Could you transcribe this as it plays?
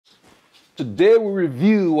Today we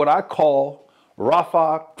review what I call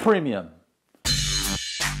Rapha Premium.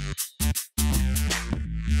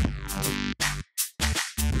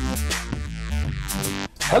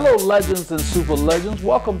 Hello legends and super legends,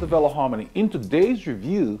 welcome to Veloharmony. In today's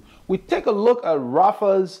review, we take a look at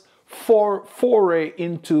Rapha's foray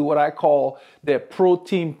into what I call their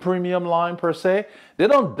protein premium line per se. They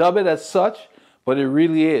don't dub it as such, but it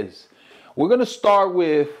really is. We're going to start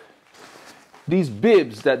with these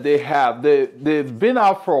bibs that they have. They've been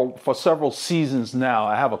out for several seasons now.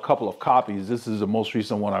 I have a couple of copies. This is the most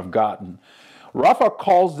recent one I've gotten. Rapha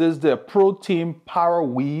calls this their protein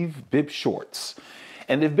Powerweave Bib shorts.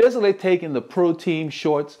 And they've basically taken the protein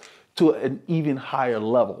shorts to an even higher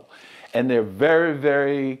level. And they're very,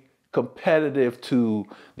 very competitive to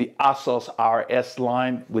the ASOS RS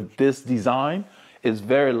line with this design. It's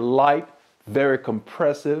very light, very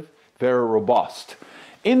compressive, very robust.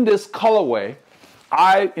 In this colorway,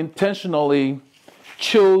 I intentionally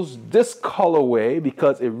chose this colorway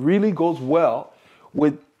because it really goes well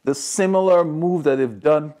with the similar move that they've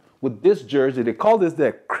done with this jersey. They call this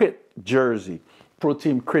their crit jersey.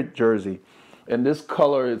 Protein crit jersey, and this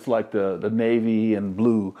color is like the navy and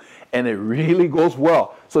blue, and it really goes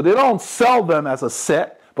well. So they don't sell them as a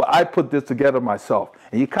set, but I put this together myself,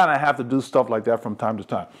 and you kind of have to do stuff like that from time to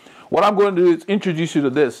time. What I'm going to do is introduce you to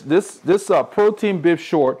this protein bib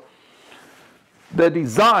short. The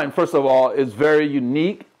design, first of all, is very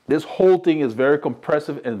unique. This whole thing is very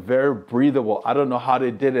compressive and very breathable. I don't know how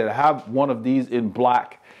they did it. I have one of these in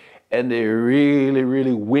black, and they really,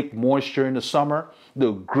 really wick moisture in the summer.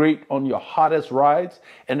 They're great on your hottest rides,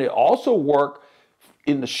 and they also work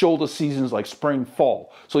in the shoulder seasons like spring,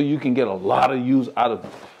 fall, so you can get a lot of use out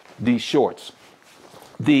of these shorts.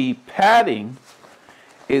 The padding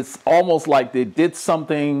is almost like they did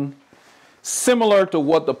something similar to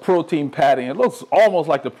what the protein padding, it looks almost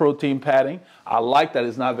like the protein padding. I like that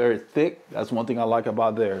it's not very thick. That's one thing I like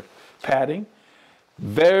about their padding.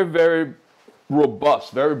 Very, very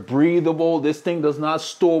robust, very breathable. This thing does not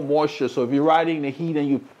store moisture, so if you're riding in the heat and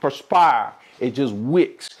you perspire, it just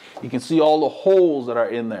wicks. You can see all the holes that are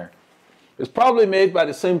in there. It's probably made by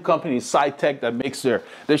the same company, Cyclist, that makes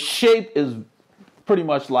the shape is pretty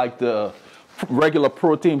much like the regular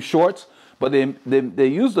protein shorts, but they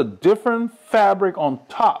used a different fabric on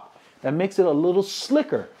top that makes it a little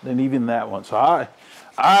slicker than even that one. So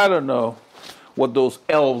I don't know what those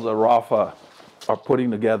elves at Rapha are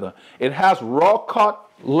putting together. It has raw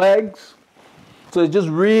cut legs, so it just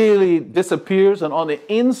really disappears. And on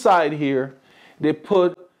the inside here, they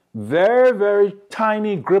put very, very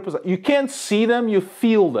tiny grippers. You can't see them, you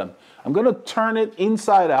feel them. I'm going to turn it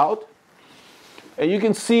inside out, and you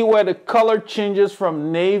can see where the color changes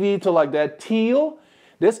from navy to like that teal.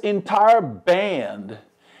 This entire band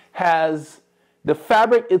has, the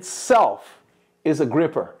fabric itself is a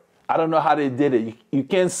gripper. I don't know how they did it. You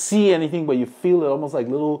can't see anything, but you feel it almost like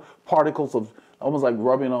little particles of, almost like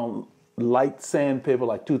rubbing on light sandpaper,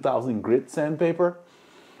 like 2000 grit sandpaper.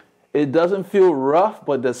 It doesn't feel rough,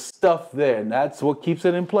 but there's stuff there, and that's what keeps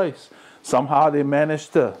it in place. Somehow they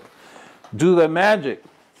managed to do their magic.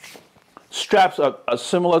 Straps are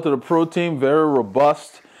similar to the protein, very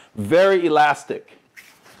robust, very elastic,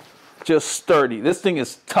 just sturdy. This thing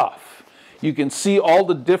is tough. You can see all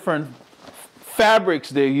the different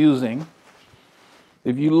fabrics they're using.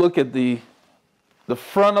 If you look at the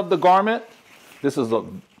front of the garment, this is a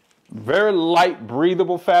very light,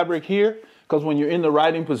 breathable fabric here, because when you're in the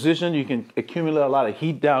riding position, you can accumulate a lot of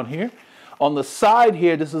heat down here. On the side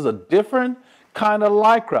here, this is a different kind of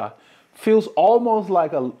lycra. Feels almost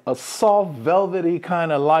like a soft, velvety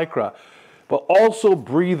kind of lycra, but also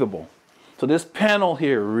breathable. So this panel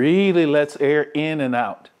here really lets air in and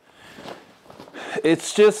out.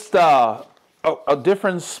 It's just a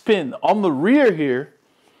different spin. On the rear here,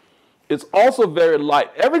 it's also very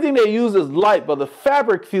light. Everything they use is light, but the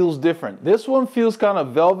fabric feels different. This one feels kind of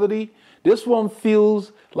velvety. This one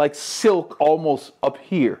feels like silk almost up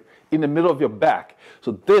here in the middle of your back.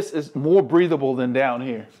 So this is more breathable than down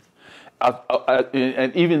here.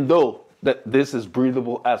 And even though that this is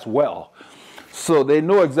breathable as well. So they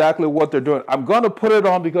know exactly what they're doing. I'm going to put it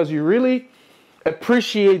on because you really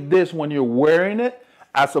appreciate this when you're wearing it,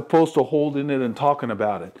 as opposed to holding it and talking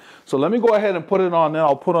about it. So let me go ahead and put it on, then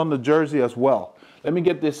I'll put on the jersey as well. Let me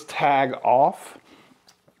get this tag off.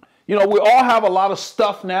 You know, we all have a lot of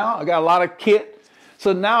stuff now. I got a lot of kit.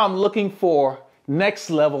 So now I'm looking for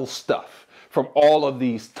next level stuff from all of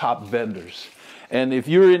these top vendors. And if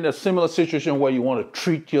you're in a similar situation where you want to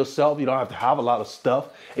treat yourself, you don't have to have a lot of stuff,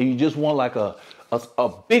 and you just want like a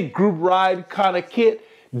big group ride kind of kit,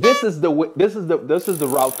 this is the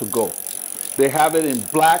route to go. They have it in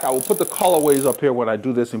black. I will put the colorways up here when I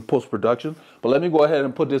do this in post-production. But let me go ahead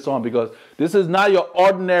and put this on because this is not your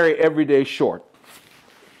ordinary everyday short.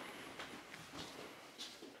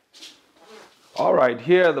 All right,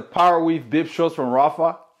 here are the Powerweave Bib shorts from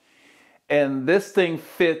Rapha. And this thing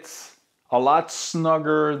fits a lot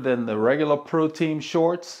snugger than the regular Pro Team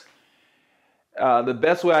shorts. The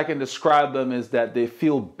best way I can describe them is that they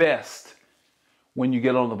feel best when you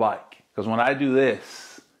get on the bike. Because when I do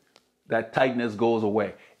this, that tightness goes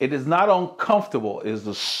away. It is not uncomfortable. It is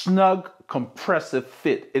a snug, compressive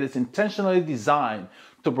fit. It is intentionally designed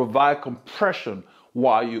to provide compression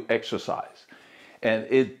while you exercise. And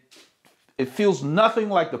it feels nothing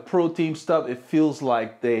like the Pro Team stuff. It feels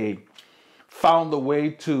like they found a way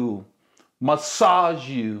to massage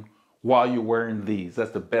you while you're wearing these.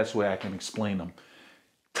 That's the best way I can explain them.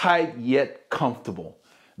 Tight yet comfortable.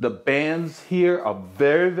 The bands here are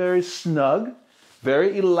very, very snug,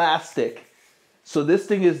 very elastic. So this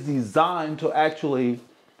thing is designed to actually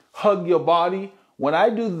hug your body. When I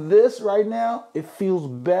do this right now, it feels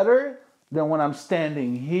better than when I'm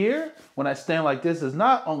standing here. When I stand like this, it's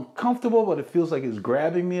not uncomfortable, but it feels like it's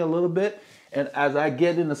grabbing me a little bit. And as I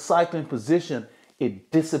get in the cycling position,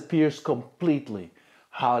 it disappears completely.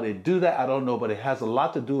 How they do that, I don't know, but it has a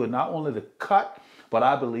lot to do with not only the cut, but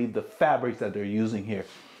I believe the fabrics that they're using here.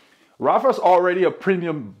 Rapha's already a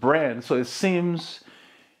premium brand, so it seems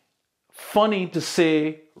funny to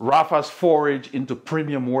say Rapha's forage into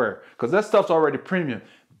premium wear, because that stuff's already premium.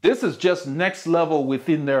 This is just next level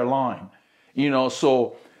within their line. You know,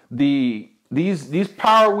 so these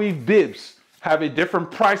Powerweave bibs have a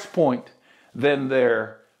different price point than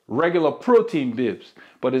their regular Pro Team bibs,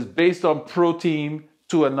 but it's based on Pro Team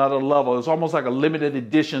to another level. It's almost like a limited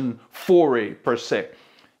edition foray per se.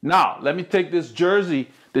 Now, let me take this jersey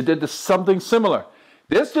that did something similar.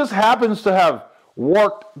 This just happens to have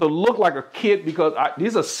worked to look like a kit because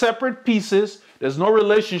these are separate pieces. There's no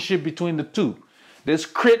relationship between the two. This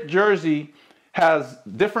crit jersey has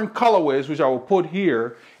different colorways, which I will put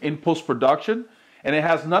here in post-production, and it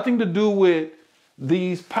has nothing to do with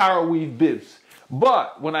these Powerweave bibs.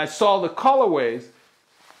 But when I saw the colorways,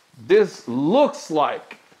 this looks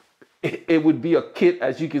like it would be a kit,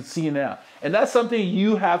 as you can see now. And that's something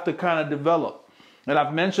you have to kind of develop. And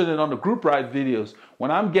I've mentioned it on the group ride videos.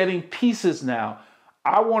 When I'm getting pieces now,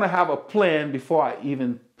 I want to have a plan before I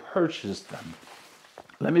even purchase them.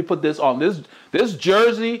 Let me put this on. This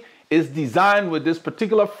jersey is designed with this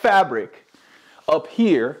particular fabric up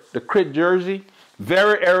here, the crit jersey.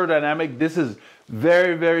 Very aerodynamic. This is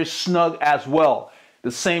very, very snug as well.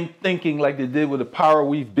 The same thinking like they did with the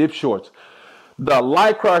Powerweave bib shorts. The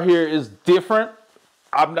Lycra here is different.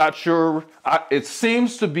 I'm not sure. It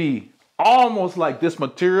seems to be almost like this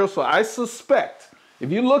material. So I suspect,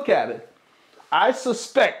 if you look at it, I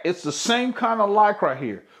suspect it's the same kind of Lycra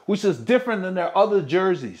here, which is different than their other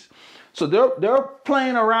jerseys. So they're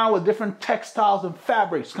playing around with different textiles and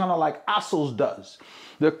fabrics, kind of like Assos does.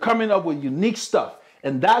 They're coming up with unique stuff.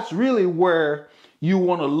 And that's really where you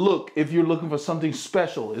want to look if you're looking for something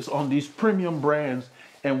special. It's on these premium brands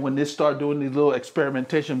and when they start doing these little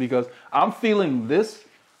experimentation, because I'm feeling this.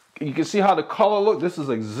 You can see how the color looks. This is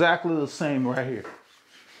exactly the same right here.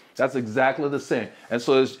 That's exactly the same. And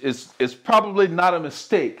so it's probably not a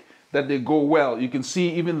mistake that they go well. You can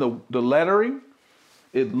see even the lettering.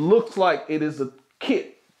 It looks like it is a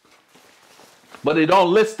kit, but they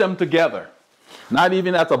don't list them together. Not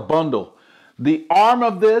even as a bundle. The arm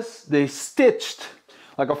of this, they stitched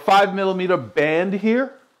like a 5mm band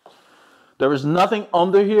here. There is nothing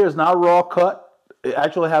under here. It's not raw cut. It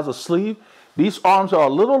actually has a sleeve. These arms are a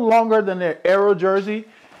little longer than their Aero jersey.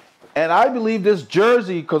 And I believe this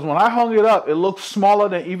jersey, because when I hung it up, it looked smaller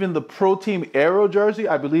than even the Pro Team Aero jersey.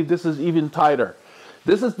 I believe this is even tighter.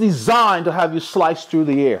 This is designed to have you slice through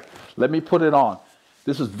the air. Let me put it on.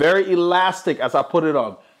 This is very elastic as I put it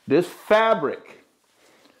on. This fabric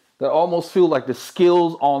that almost feels like the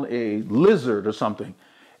scales on a lizard or something.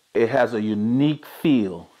 It has a unique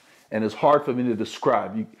feel, and it's hard for me to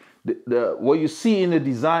describe. What you see in the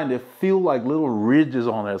design, they feel like little ridges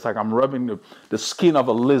on it. It's like I'm rubbing the skin of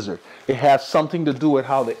a lizard. It has something to do with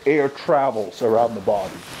how the air travels around the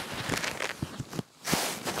body.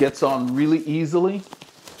 Gets on really easily.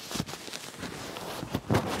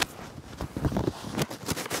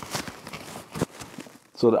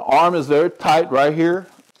 So the arm is very tight right here.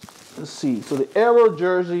 Let's see. So the Aero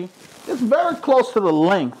jersey is very close to the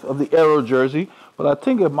length of the Aero jersey, but I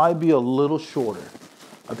think it might be a little shorter.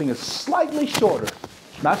 I think it's slightly shorter,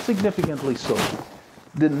 not significantly so.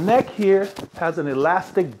 The neck here has an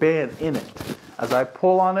elastic band in it. As I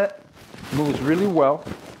pull on it, it moves really well.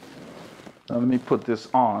 Now let me put this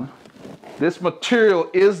on. This material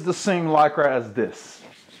is the same Lycra as this,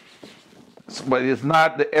 but it's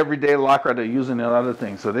not the everyday Lycra they're using in other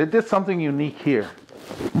things. So they did something unique here.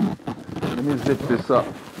 Let me zip this up.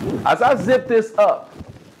 As I zip this up,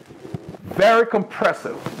 very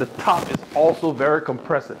compressive. The top is also very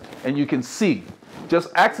compressive. And you can see, just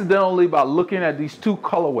accidentally by looking at these two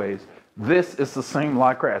colorways, this is the same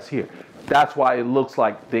Lycra as here. That's why it looks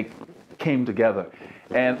like they came together.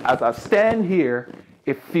 And as I stand here,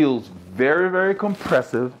 it feels very, very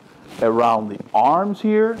compressive around the arms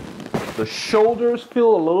here. The shoulders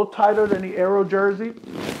feel a little tighter than the Aero jersey.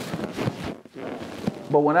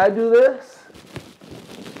 But when I do this,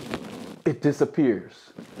 it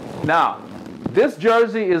disappears. Now, this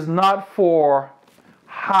jersey is not for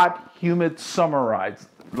hot, humid summer rides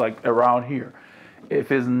like around here.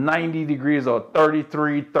 If it's 90 degrees or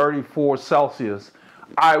 33, 34 Celsius,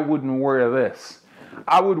 I wouldn't wear this.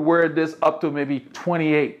 I would wear this up to maybe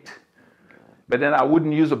 28, but then I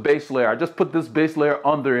wouldn't use a base layer. I just put this base layer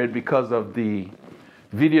under it because of the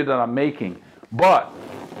video that I'm making. But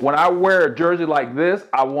when I wear a jersey like this,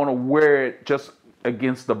 I want to wear it just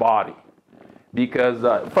against the body because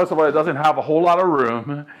first of all, it doesn't have a whole lot of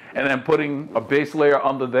room, and then putting a base layer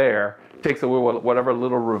under there takes away whatever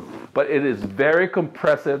little room. But it is very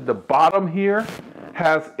compressive. The bottom here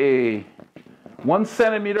has a 1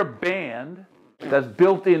 centimeter band that's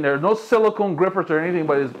built in. There's no silicone grippers or anything,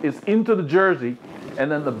 but it's into the jersey. And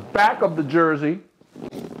then the back of the jersey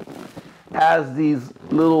has these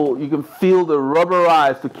little, you can feel the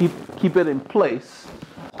rubberized to keep it in place.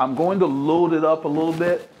 I'm going to load it up a little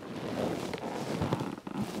bit.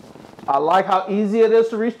 I like how easy it is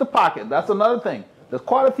to reach the pocket. That's another thing. There's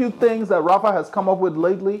quite a few things that Rapha has come up with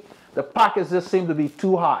lately. The pockets just seem to be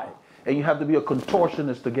too high, and you have to be a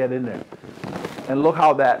contortionist to get in there. And look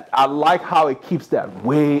how I like how it keeps that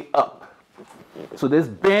way up. So this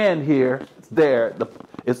band here, it's there,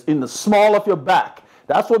 it's in the small of your back.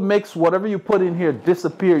 That's what makes whatever you put in here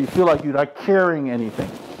disappear. You feel like you're not carrying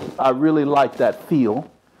anything. I really like that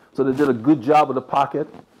feel. So they did a good job with the pocket.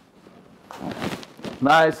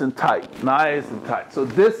 Nice and tight, nice and tight. So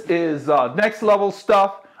this is next level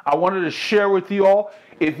stuff I wanted to share with you all.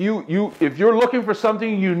 If you're looking for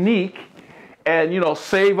something unique and, you know,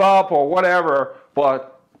 save up or whatever,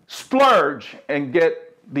 but splurge and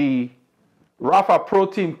get the Rapha Pro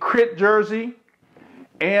Team Crit jersey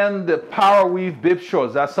and the Powerweave Bib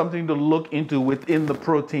shorts, that's something to look into within the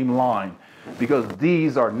Pro Team line, because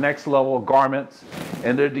these are next level garments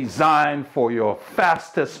and they're designed for your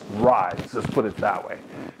fastest rides, let's put it that way.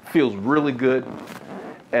 Feels really good.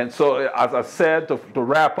 And so, as I said, to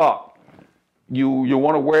wrap up, you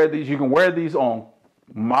want to wear these. You can wear these on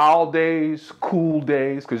mild days, cool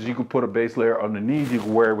days, because you can put a base layer underneath. You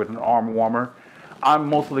can wear it with an arm warmer. I'm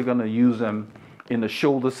mostly going to use them in the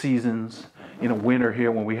shoulder seasons, in the winter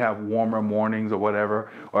here when we have warmer mornings or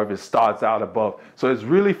whatever, or if it starts out above. So it's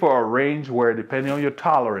really for a range where, depending on your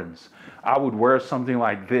tolerance, I would wear something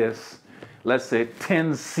like this, let's say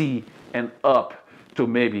 10C and up to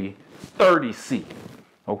maybe 30C,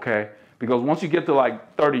 okay? Because once you get to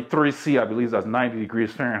like 33C, I believe that's 90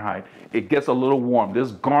 degrees Fahrenheit, it gets a little warm.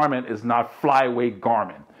 This garment is not flyweight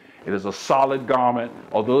garment. It is a solid garment.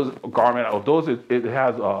 Although it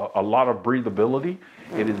has a lot of breathability,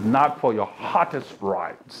 it is not for your hottest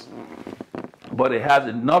rides. But it has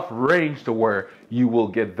enough range to where you will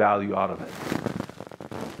get value out of it.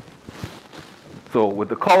 So with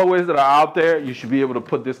the colorways that are out there, you should be able to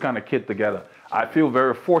put this kind of kit together. I feel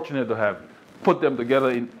very fortunate to have put them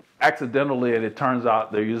together accidentally, and it turns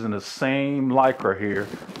out they're using the same Lycra here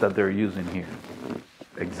that they're using here.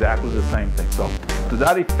 Exactly the same thing. So to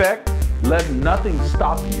that effect, let nothing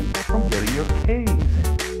stop you from getting your cave.